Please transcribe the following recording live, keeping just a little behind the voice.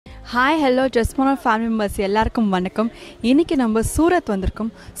Hi hello ஜஸ்மோனா family members எல்லாருக்கும் வணக்கம். இன்றைக்கி நம்ம சூரத் வந்திருக்கோம்.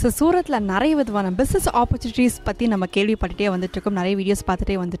 ஸோ சூரத்தில் நிறைய விதமான பிஸ்னஸ் ஆப்பர்ச்சுனிட்டிஸ் பற்றி நம்ம கேள்விப்பட்டுகிட்டே வந்துட்டுருக்கோம், நிறைய வீடியோஸ்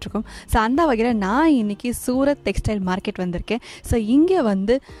பார்த்துட்டே வந்துட்டுருக்கோம். ஸோ அந்த வகையில் நான் இன்றைக்கி சூரத் டெக்ஸ்டைல் மார்க்கெட் வந்திருக்கேன். ஸோ இங்கே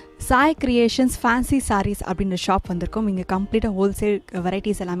வந்து சாய் கிரியேஷன்ஸ் ஃபேன்சி சாரீஸ் அப்படின்ற ஷாப் வந்திருக்கோம். இங்கே கம்ப்ளீட்டாக ஹோல்சேல்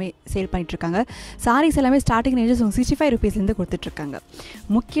வெரைட்டிஸ் எல்லாமே சேல் பண்ணிகிட்ருக்காங்க. சாரீஸ் எல்லாமே ஸ்டார்டிங் ரேஞ்சஸ் 65 ருபீஸ்லேருந்து கொடுத்துட்ருக்காங்க.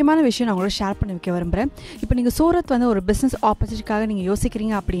 முக்கியமான விஷயம் நான் உங்களோட ஷேர் பண்ணி வைக்க விரும்புகிறேன். இப்போ நீங்கள் சூரத் வந்து ஒரு பிஸ்னஸ் ஆப்பர்ச்சுனிட்டிக்காக நீங்கள்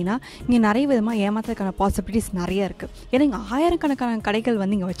யோசிக்கிறீங்க அப்படின்னா இங்கே நிறைய விதமாக ஏமாத்துறதுக்கான பாசிபிலிட்டிஸ் நிறைய இருக்குது. ஏன்னா இங்கே ஆயிரக்கணக்கான கடைகள்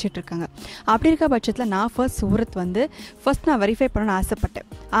வந்து இங்கே வச்சுட்ருக்காங்க. அப்படி இருக்க பட்சத்தில் நான் சூரத் வந்து ஃபர்ஸ்ட் நான் வெரிஃபை பண்ணணும்னு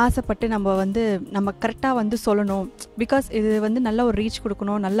ஆசைப்பட்டு நம்ம கரெக்டாக வந்து சொல்லணும். பிகாஸ் இது வந்து நல்ல ஒரு ரீச்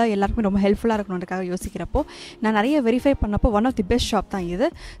கொடுக்கணும், நல்ல எல்லாருக்குமே ரொம்ப ஹெல்ப்ஃபுல்லாக இருக்கணுன்றக்காக யோசிக்கிறப்போ நான் நிறைய வெரிஃபை பண்ணப்போ one of the best shop தான் இது.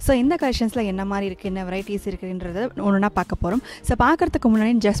 ஸோ இந்த கலெக்ஷன்ஸில் என்ன மாதிரி இருக்குது, என்ன வெரைட்டிஸ் இருக்குன்றதை ஒன்றுனா பார்க்க போகிறோம். ஸோ பார்க்குறதுக்கு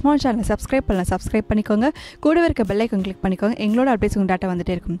முன்னாடி ஜஸ்மான் சேனலை சப்ஸ்கிரைப் பண்ணிக்கோங்க. கூடவே இருக்க பெல் ஐக்கான் கிளிக் பண்ணிக்கோங்க. எங்களோட அப்டேட்ஸ் உங்கள் டேட்டா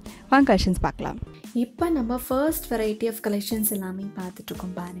வந்துட்டே இருக்கும். வாங்க கலெக்ஷன்ஸ் பார்க்கலாம். இப்போ நம்ம ஃபர்ஸ்ட் வெரைட்டி ஆஃப் கலெக்ஷன்ஸ் எல்லாமே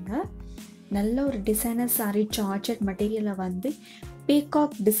பார்த்துட்ருக்கோம் பாருங்கள். நல்ல ஒரு டிசைனர் சாரீ ஜார்ஜெட் மெட்டீரியலில் வந்து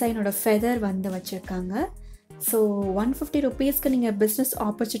பீகாக் டிசைனோட ஃபெதர் வந்து வச்சுருக்காங்க. ஸோ 150 ருபீஸ்க்கு நீங்கள் பிஸ்னஸ்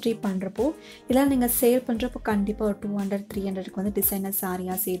ஆப்பர்ச்சுனிட்டி பண்ணுறப்போ இல்லை நீங்கள் சேல் பண்ணுறப்போ கண்டிப்பாக ஒரு 200-300க்கு வந்து டிசைனர்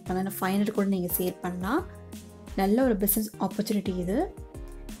சாரியாக சேல் பண்ணலாம். இல்லை 500 கூட நீங்கள் சேல் பண்ணலாம். நல்ல ஒரு பிஸ்னஸ் ஆப்பர்ச்சுனிட்டி இது.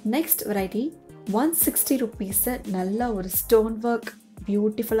 நெக்ஸ்ட் வெரைட்டி 160 ருபீஸை நல்ல ஒரு ஸ்டோன் ஒர்க்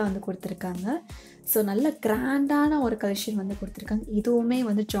பியூட்டிஃபுல்லாக வந்து கொடுத்துருக்காங்க. ஸோ நல்ல கிராண்டான ஒரு கலெக்ஷன் வந்து கொடுத்துருக்காங்க. இதுவுமே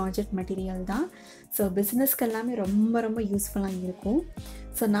வந்து ஜார்ஜெட் மெட்டீரியல் தான். ஸோ பிஸ்னஸ்க்கு எல்லாமே ரொம்ப ரொம்ப யூஸ்ஃபுல்லாக இருக்கும்.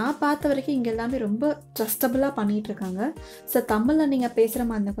 ஸோ நான் பார்த்த வரைக்கும் இங்கே எல்லாமே ரொம்ப ட்ரஸ்டபுளாக பண்ணிகிட்ருக்காங்க. ஸோ தமிழில் நீங்கள் பேசுகிற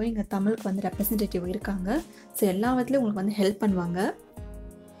மாதிரி இருந்தால் கூட இங்கே தமிழுக்கு வந்து ரெப்ரசன்டேட்டிவ் இருக்காங்க. ஸோ எல்லா விதத்துலையும் உங்களுக்கு வந்து ஹெல்ப் பண்ணுவாங்க.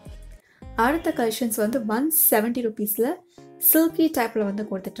 அடுத்த கலெக்ஷன்ஸ் வந்து 170 ருபீஸில் சில்கி டைப்பில் வந்து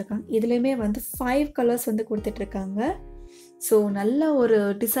கொடுத்துட்ருக்காங்க. இதுலேயுமே வந்து 5 கலர்ஸ் வந்து கொடுத்துட்ருக்காங்க. ஸோ நல்ல ஒரு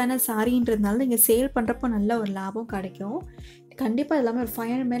டிசைனர் சாரின்றதுனால நீங்கள் சேல் பண்ணுறப்போ நல்ல ஒரு லாபம் கிடைக்கும். கண்டிப்பாக எல்லாமே ஒரு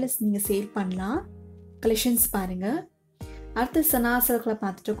 500 மேலே நீங்கள் சேல் பண்ணலாம். கலெக்ஷன்ஸ் பாருங்கள். அடுத்து சனா சில்கில்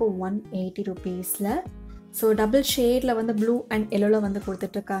பார்த்துட்ருக்கோம் 180 ருபீஸில். ஸோ டபுள் ஷேடில் வந்து ப்ளூ அண்ட் எல்லோவில் வந்து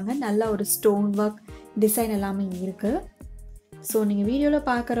கொடுத்துட்ருக்காங்க. நல்ல ஒரு ஸ்டோன் ஒர்க் டிசைன் எல்லாமே இருக்குது. ஸோ நீங்கள் வீடியோவில்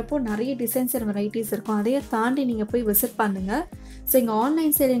பார்க்குறப்போ நிறைய டிசைன்ஸ் அண்ட் வெரைட்டிஸ் இருக்கும். அதையே தாண்டி நீங்கள் போய் விசிட் பண்ணுங்கள். ஸோ இங்கே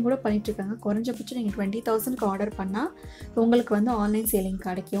ஆன்லைன் சேலிங் கூட பண்ணிகிட்ருக்காங்க. குறைஞ்சபட்சம் நீங்கள் 20,000க்கு ஆர்டர் பண்ணால் உங்களுக்கு வந்து ஆன்லைன் சேலிங்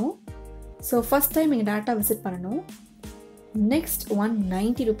கிடைக்கும். ஸோ ஃபஸ்ட் டைம் நீங்கள் டேரெக்டாக விசிட் பண்ணணும். நெக்ஸ்ட்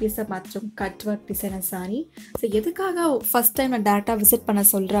 190 ருபீஸை பார்த்துருக்கோம் cut work designer sorry. So எதுக்காக ஃபஸ்ட் டைம் நான் டேரெக்டாக விசிட் பண்ண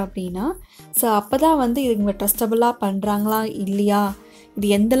சொல்கிறேன் அப்படின்னா, ஸோ அப்போ தான் வந்து இது இவங்க ட்ரஸ்டபுளாக பண்ணுறாங்களா இல்லையா, இது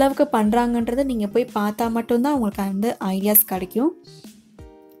எந்த அளவுக்கு பண்ணுறாங்கன்றதை நீங்கள் போய் பார்த்தா மட்டும்தான் உங்களுக்கு வந்து ஐடியாஸ் கிடைக்கும்.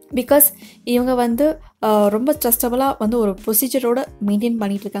 பிகாஸ் இவங்க வந்து ரொம்ப ட்ரஸ்டபுளாக வந்து ஒரு ப்ரொசீஜரோட மெயின்டைன்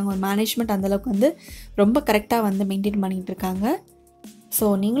பண்ணிகிட்ருக்காங்க. ஒரு மேனேஜ்மெண்ட் அந்தளவுக்கு வந்து ரொம்ப கரெக்டாக வந்து மெயின்டைன் பண்ணிகிட்ருக்காங்க. ஸோ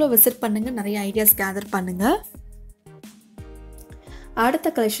நீங்களும் விசிட் பண்ணுங்கள், நிறைய ஐடியாஸ் கேதர் பண்ணுங்கள். அடுத்த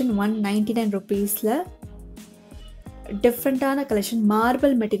கலெக்ஷன் 199 ருபீஸில் டிஃப்ரெண்ட்டான கலெக்ஷன்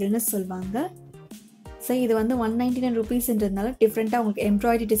மார்பிள் மெட்டீரியல்னு சொல்லுவாங்க. ஸோ இது வந்து 199 ருபீஸ்ன்றதுனால டிஃப்ரெண்ட்டாக உங்களுக்கு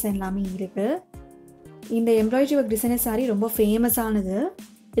எம்ப்ராய்டரி டிசைன் எல்லாமே இருக்குது. இந்த எம்ப்ராய்டரி ஒர்க் டிசைனர் சாரி ரொம்ப ஃபேமஸானது.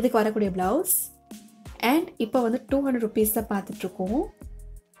 இதுக்கு வரக்கூடிய ப்ளவுஸ். அண்ட் இப்போ வந்து 200 ருபீஸில் பார்த்துட்ருக்கோம்.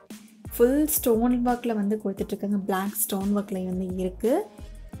 ஃபுல் ஸ்டோன் ஒர்க்கில் வந்து கொடுத்துட்ருக்காங்க. பிளாக் ஸ்டோன் ஒர்க்கில் வந்து இருக்குது.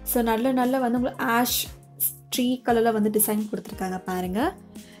 ஸோ நல்ல வந்து உங்களுக்கு ஆஷ் ட்ரீ கலரில் வந்து டிசைன் கொடுத்துருக்காங்க பாருங்கள்.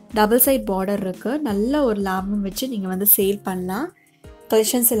 டபுள் சைட் பார்டர் இருக்குது. நல்ல ஒரு லாபம் வச்சு நீங்கள் வந்து சேல் பண்ணலாம்.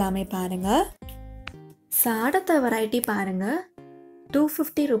 கலெக்ஷன்ஸ் எல்லாமே பாருங்கள். ஸோ அடுத்த வெரைட்டி பாருங்கள்.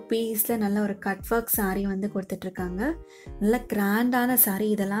 250 ருபீஸில் நல்ல ஒரு கட் ஒர்க் சாரீ வந்து கொடுத்துட்ருக்காங்க. நல்ல கிராண்டான சாரீ.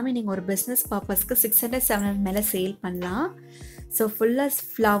 இதெல்லாமே நீங்கள் ஒரு பிஸ்னஸ் பர்பஸ்க்கு 600-700 மேலே சேல் பண்ணலாம். ஸோ ஃபுல்லாக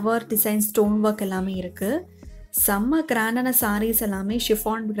ஃப்ளவர் டிசைன் ஸ்டோன் ஒர்க் எல்லாமே இருக்குது. செம்ம கிராண்டான சாரீஸ் எல்லாமே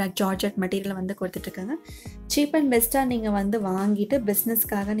ஷிஃபான் ஜார்ஜெட் மெட்டீரியல் வந்து கொடுத்துட்ருக்காங்க. சீப் அண்ட் பெஸ்ட்டாக நீங்கள் வந்து வாங்கிட்டு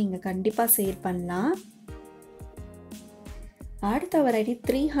பிஸ்னஸ்க்காக நீங்கள் கண்டிப்பாக சேல் பண்ணலாம். அடுத்த வெரைட்டி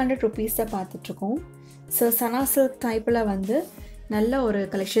 300 ருபீஸை பார்த்துட்ருக்கோம். ஸோ சனா சில்க் டைப்பில் வந்து நல்ல ஒரு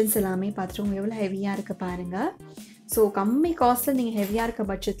கலெக்ஷன்ஸ் எல்லாமே பார்த்துருக்கோம். எவ்வளோ ஹெவியாக இருக்குது பாருங்கள். ஸோ கம்மி காஸ்ட்டில் நீங்கள் ஹெவியாக இருக்க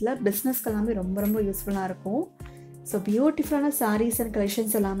பட்சத்தில் பிஸ்னஸ்க்கு எல்லாமே ரொம்ப ரொம்ப யூஸ்ஃபுல்லாக இருக்கும். ஸோ பியூட்டிஃபுல்லான சாரீஸ் அண்ட்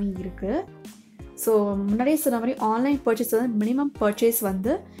கலெக்ஷன்ஸ் எல்லாமே இருக்குது. ஸோ முன்னாடியே சொன்ன மாதிரி ஆன்லைன் பர்ச்சேஸ் வந்து மினிமம் பர்ச்சேஸ்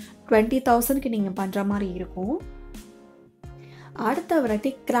வந்து 20,000க்கு நீங்கள் பண்ணுற மாதிரி இருக்கும். அடுத்த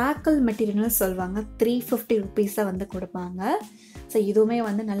வெரைட்டி கிராக்கல் மெட்டீரியல்னு சொல்லுவாங்க. 350 ருபீஸை வந்து கொடுப்பாங்க. ஸோ இதுவுமே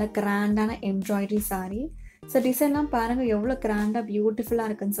வந்து நல்ல கிராண்டான எம்ப்ராய்டரி சாரீ. ஸோ டிசைன்லாம் பாருங்கள் எவ்வளோ கிராண்டாக பியூட்டிஃபுல்லாக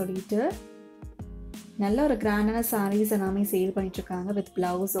இருக்குன்னு சொல்லிட்டு நல்ல ஒரு கிராண்டான சாரீஸ் எல்லாமே சேல் பண்ணிட்டுருக்காங்க வித்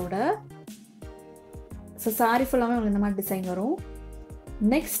ப்ளவுஸோட. ஸோ சாரீ ஃபுல்லாமே உங்களுக்கு இந்த மாதிரி டிசைன் வரும்.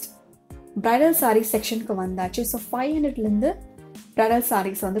 நெக்ஸ்ட் பிரைடல் சாரீ செக்ஷனுக்கு வந்தாச்சு. ஸோ 500லேருந்து ப்ரைடல்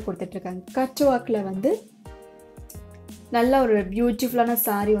சாரீஸ் வந்து கொடுத்துட்ருக்காங்க. கட் ஒர்க்கில் வந்து நல்ல ஒரு பியூட்டிஃபுல்லான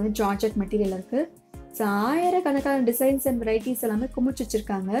சாரீ வந்து ஜார்ஜெட் மெட்டீரியல் இருக்குது. ஸோ ஆயிரக்கணக்கான டிசைன்ஸ் அண்ட் வெரைட்டிஸ் எல்லாமே குமிச்சு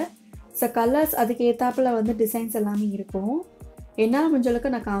வச்சுருக்காங்க. ஸோ கலர்ஸ் அதுக்கு ஏற்றாப்புல வந்து டிசைன்ஸ் எல்லாமே இருக்கும். என்னால் முடிஞ்ச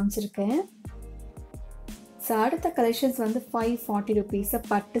அளவுக்கு நான் காமிச்சிருக்கேன். ஸோ அடுத்த கலெக்ஷன்ஸ் வந்து 540 rupees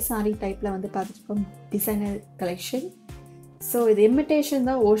பட்டு சாரீ டைப்பில் வந்து பார்த்துருக்கோம். Designer collection. ஸோ இது இமிட்டேஷன்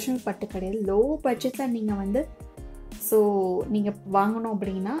தான், ஒரிஜினல் பட்டு கிடையாது. லோ பட்ஜெட்டில் நீங்கள் வந்து ஸோ நீங்கள் வாங்கணும்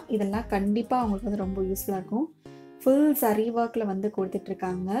அப்படின்னா இதெல்லாம் கண்டிப்பாக உங்களுக்கு வந்து ரொம்ப யூஸ்ஃபுல்லாக இருக்கும். ஃபுல் சரி ஒர்க்கில் வந்து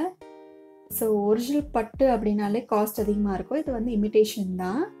கொடுத்துட்ருக்காங்க. ஸோ ஒரிஜினல் பட்டு அப்படின்னாலே காஸ்ட் அதிகமாக இருக்கும். இது வந்து இமிட்டேஷன்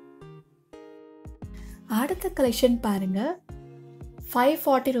தான். அடுத்த கலெக்ஷன் பாருங்கள்.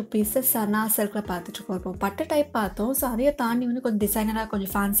 540 rupees சனா சில்கில் பார்த்துட்ருக்கோம். இப்போ பட்டு டைப் பார்த்தோம். ஸோ அதையே தாண்டி வந்து கொஞ்சம் டிசைனராக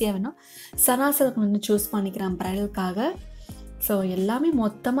கொஞ்சம் ஃபேன்சியாக வேணும், சனா சில்க் வந்து சூஸ் பண்ணிக்கிறேன் ப்ரைடலுக்காக. ஸோ எல்லாமே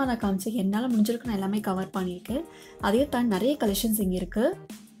மொத்தமாக நான் காமிச்சேன். என்னால் முடிஞ்சிருக்கு நான் எல்லாமே கவர் பண்ணியிருக்கேன். அதையே தாண்டி நிறைய கலெக்ஷன்ஸ் இங்கே இருக்குது.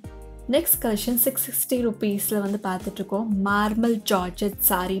 நெக்ஸ்ட் கலெக்ஷன் 660 rupees வந்து பார்த்துட்ருக்கோம். மார்பிள் ஜார்ஜெட்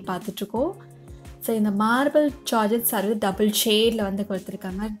சாரீ பார்த்துட்ருக்கோம். ஸோ இந்த மார்பிள் ஜார்ஜெட் சாரீ டபுள் ஷேடில் வந்து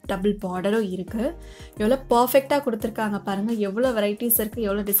கொடுத்துருக்காங்க. டபுள் பார்டரும் இருக்குது. எவ்வளோ பர்ஃபெக்டாக கொடுத்துருக்காங்க பாருங்கள். எவ்வளோ வெரைட்டிஸ் இருக்குது,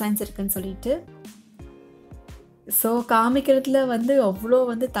 எவ்வளோ டிசைன்ஸ் இருக்குதுன்னு சொல்லிட்டு. ஸோ காமிக்கிறதுல வந்து அவ்வளோ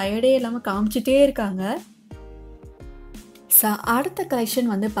வந்து டயர்டே இல்லாமல் காமிச்சிட்டே இருக்காங்க. ஸோ அடுத்த கலெக்ஷன்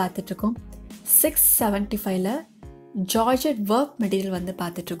வந்து பார்த்துட்ருக்கோம். 675 ஜார்ஜெட் ஒர்க் மெட்டீரியல் வந்து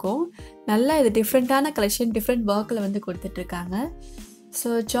பார்த்துட்ருக்கோம். நல்லா இது டிஃப்ரெண்ட்டான கலெக்ஷன், டிஃப்ரெண்ட் ஒர்க்கில் வந்து கொடுத்துட்ருக்காங்க. ஸோ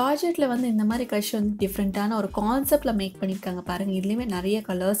ஜார்ஜெட்டில் வந்து இந்த மாதிரி கலெக்ஷன் வந்து டிஃப்ரெண்ட்டான ஒரு கான்செப்டில் மேக் பண்ணியிருக்காங்க பாருங்கள். இதுலேயுமே நிறைய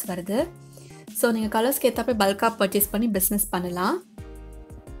கலர்ஸ் வருது. ஸோ நீங்கள் கலர்ஸ்க்கு ஏற்றப்போ பல்காக பர்ச்சேஸ் பண்ணி பிஸ்னஸ் பண்ணலாம்.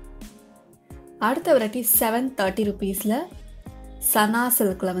 அடுத்த வெரைட்டி 730 rupees சனா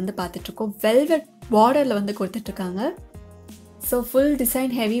சில்கில் வந்து பார்த்துட்ருக்கோம். வெல்வெட் பார்டரில் வந்து கொடுத்துட்ருக்காங்க. ஸோ ஃபுல்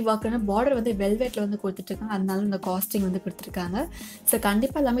டிசைன் ஹெவி ஒர்க்குன்னு பார்டர் வந்து வெல்வெட்டில் வந்து கொடுத்துட்ருக்காங்க. அதனால இந்த காஸ்டிங் வந்து கொடுத்துருக்காங்க. ஸோ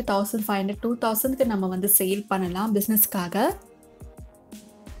கண்டிப்பாக எல்லாமே 1500 2000க்கு நம்ம வந்து சேல் பண்ணலாம் பிஸ்னஸ்க்காக.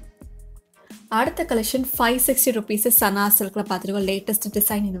 அடுத்த கலெக்ஷன் 560 rupees சனா சில்கில் பார்த்துருக்கோம். லேட்டஸ்ட்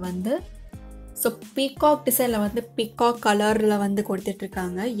டிசைன் இது வந்து. ஸோ பீகாக் டிசைனில் வந்து பீகாக் கலரில் வந்து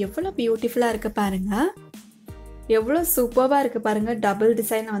கொடுத்துட்ருக்காங்க. எவ்வளோ பியூட்டிஃபுல்லாக இருக்குது பாருங்கள். எவ்வளோ சூப்பராக இருக்குது பாருங்கள். டபுள்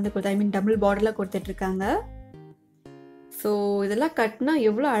டிசைனில் வந்து டபுள் பார்டரில் கொடுத்துட்ருக்காங்க. ஸோ இதெல்லாம் கட்டினா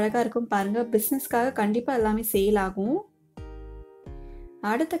எவ்வளோ அழகாக இருக்கும் பாருங்கள். பிஸ்னஸ்க்காக கண்டிப்பாக எல்லாமே சேல் ஆகும்.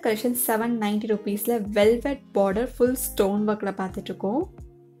 அடுத்த collection 790 rupees velvet border full stone ஒர்க்கில் பார்த்துட்ருக்கோம்.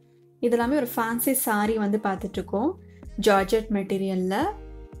 இதெல்லாமே ஒரு ஃபேன்சி சாரீ வந்து பார்த்துட்ருக்கோம் ஜார்ஜெட் மெட்டீரியலில்.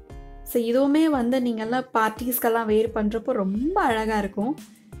 ஸோ இதுவுமே வந்து நீங்கள்லாம் பார்ட்டிஸ்க்கெல்லாம் வேர் பண்ணுறப்போ ரொம்ப அழகாக இருக்கும்.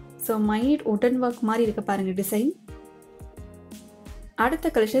 ஸோ மைட் உடன் ஒர்க் மாதிரி இருக்க பாருங்கள் டிசைன். அடுத்த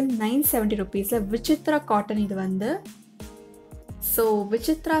கலெக்ஷன் 970 rupees விசித்ரா காட்டன் இது வந்து. ஸோ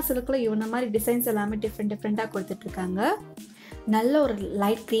விசித்ரா சில்கில் இவன மாதிரி டிசைன்ஸ் எல்லாமே டிஃப்ரெண்ட்டாக கொடுத்துட்ருக்காங்க. நல்ல ஒரு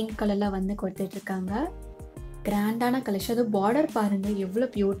லைட் க்ரீன் கலரில் வந்து கொடுத்துட்ருக்காங்க. கிராண்டான கலெக்ஷன். அது பார்டர் பாருங்கள் எவ்வளோ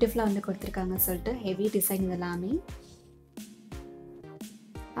பியூட்டிஃபுல்லாக வந்து கொடுத்துருக்காங்க சொல்லிட்டு. ஹெவி டிசைன் இதெல்லாமே.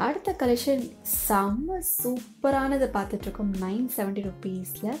 அடுத்த கலெக்ஷன் செம்ம சூப்பரானது பார்த்துட்ருக்கோம். 970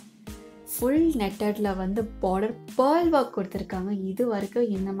 rupees ஃபுல் நெட்டடில் வந்து பார்டர் பேர்ல் ஒர்க் கொடுத்துருக்காங்க. இது வரைக்கும்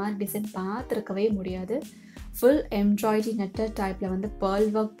இந்த மாதிரி டிசைன் பார்த்துருக்கவே முடியாது. ஃபுல் எம்ப்ராய்டரி நெட்டட் டைப்பில் வந்து பேர்ல்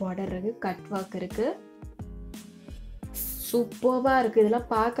ஒர்க் பார்டர் இருக்குது, கட் ஒர்க் இருக்குது. சூப்பராக இருக்குது. இதெல்லாம்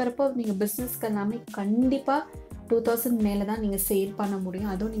பார்க்குறப்போ நீங்கள் பிஸ்னஸ்க்கு எல்லாமே கண்டிப்பாக 2000 மேலே தான் நீங்கள் சேல் பண்ண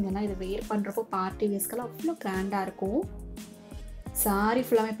முடியும். அதுவும் நீங்கள்லாம் இதை வேர் பண்ணுறப்போ பார்ட்டி வேஸ்க்கெல்லாம் அவ்வளோ கிராண்டாக இருக்கும். சாரி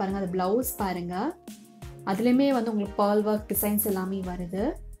ஃபுல்லாமே பாருங்கள். அது ப்ளவுஸ் பாருங்கள். அதுலேயுமே வந்து உங்களுக்கு பேர்ல் ஒர்க் டிசைன்ஸ் எல்லாமே வருது.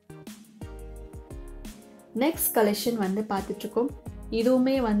 நெக்ஸ்ட் கலெக்ஷன் வந்து பார்த்துட்ருக்கோம்.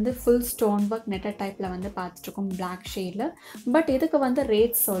 இதுவுமே வந்து ஃபுல் ஸ்டோன் ஒர்க் நெட்டட் டைப்பில் வந்து பார்த்துட்ருக்கோம் பிளாக் ஷேடில். பட் இதுக்கு வந்து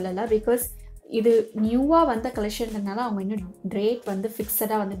ரேட் சொல்லலை. பிகாஸ் இது நியூவாக வந்த கலெக்ஷன்றதுனால அவங்க இன்னும் ரேட் வந்து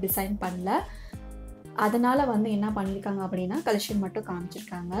ஃபிக்ஸடாக வந்து டிசைன் பண்ணல. அதனால் வந்து என்ன பண்ணியிருக்காங்க அப்படின்னா கலெக்ஷன் மட்டும்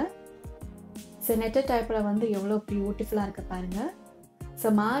காமிச்சிருக்காங்க. ஸோ நெட்டட் டைப்பில் வந்து எவ்வளோ பியூட்டிஃபுல்லாக இருக்குது பாருங்கள். ஸோ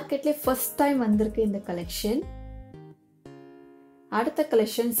மார்க்கெட்லேயே ஃபர்ஸ்ட் டைம் வந்திருக்கு இந்த கலெக்ஷன். அடுத்த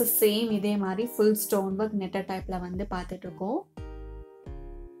கலெக்ஷன்ஸ் சேம் இதே மாதிரி ஃபுல் ஸ்டோன் ஒர்க் நெட்டட் டைப்பில் வந்து பார்த்துட்ருக்கோம்.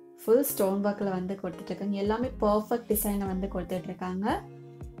 ஃபுல் ஸ்டோன் ஒர்க்கில் வந்து கொடுத்துட்ருக்காங்க. எல்லாமே பர்ஃபெக்ட் டிசைனில் வந்து கொடுத்துட்ருக்காங்க.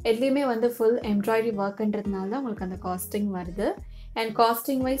 எதுலேயுமே வந்து ஃபுல் எம்ப்ராய்டரி ஒர்க்குன்றதுனால தான் உங்களுக்கு அந்த காஸ்டிங் வருது. அண்ட்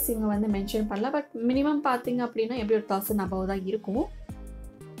காஸ்டிங் வைஸ் இங்கே வந்து மென்ஷன் பண்ணலாம். பட் மினிமம் பார்த்தீங்க அப்படின்னா எப்படி ஒரு 1000 above தான் இருக்கும்.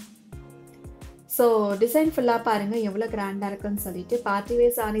 ஸோ டிசைன் ஃபுல்லாக பாருங்கள் எவ்வளோ கிராண்டாக இருக்குன்னு சொல்லிட்டு. பார்ட்டி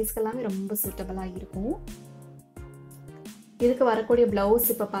வேர் சாரீஸ்க்கு எல்லாமே ரொம்ப சூட்டபுளாக இருக்கும். இதுக்கு வரக்கூடிய ப்ளவுஸ்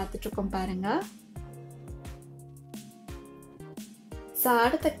இப்போ பார்த்துட்ருக்கோம் பாருங்கள். ஸோ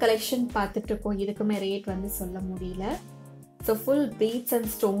அடுத்த கலெக்ஷன் பார்த்துட்ருக்கோம். இதுக்குமே ரேட் வந்து சொல்ல முடியல. So full beads and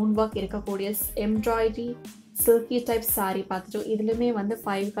stone work இருக்கக்கூடிய எம்ப்ராய்டரி சில்கி டைப் saree பார்த்துட்டோம். இதுலையுமே வந்து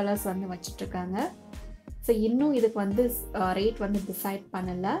 5 கலர்ஸ் வந்து வச்சிட்ருக்காங்க. ஸோ இன்னும் இதுக்கு வந்து ரேட் வந்து டிசைட்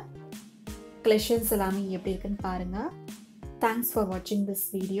பண்ணலை. கலெக்ஷன்ஸ் எல்லாமே எப்படி இருக்குன்னு பாருங்கள். தேங்க்ஸ் ஃபார் வாட்சிங் திஸ்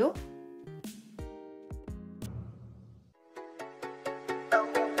வீடியோ.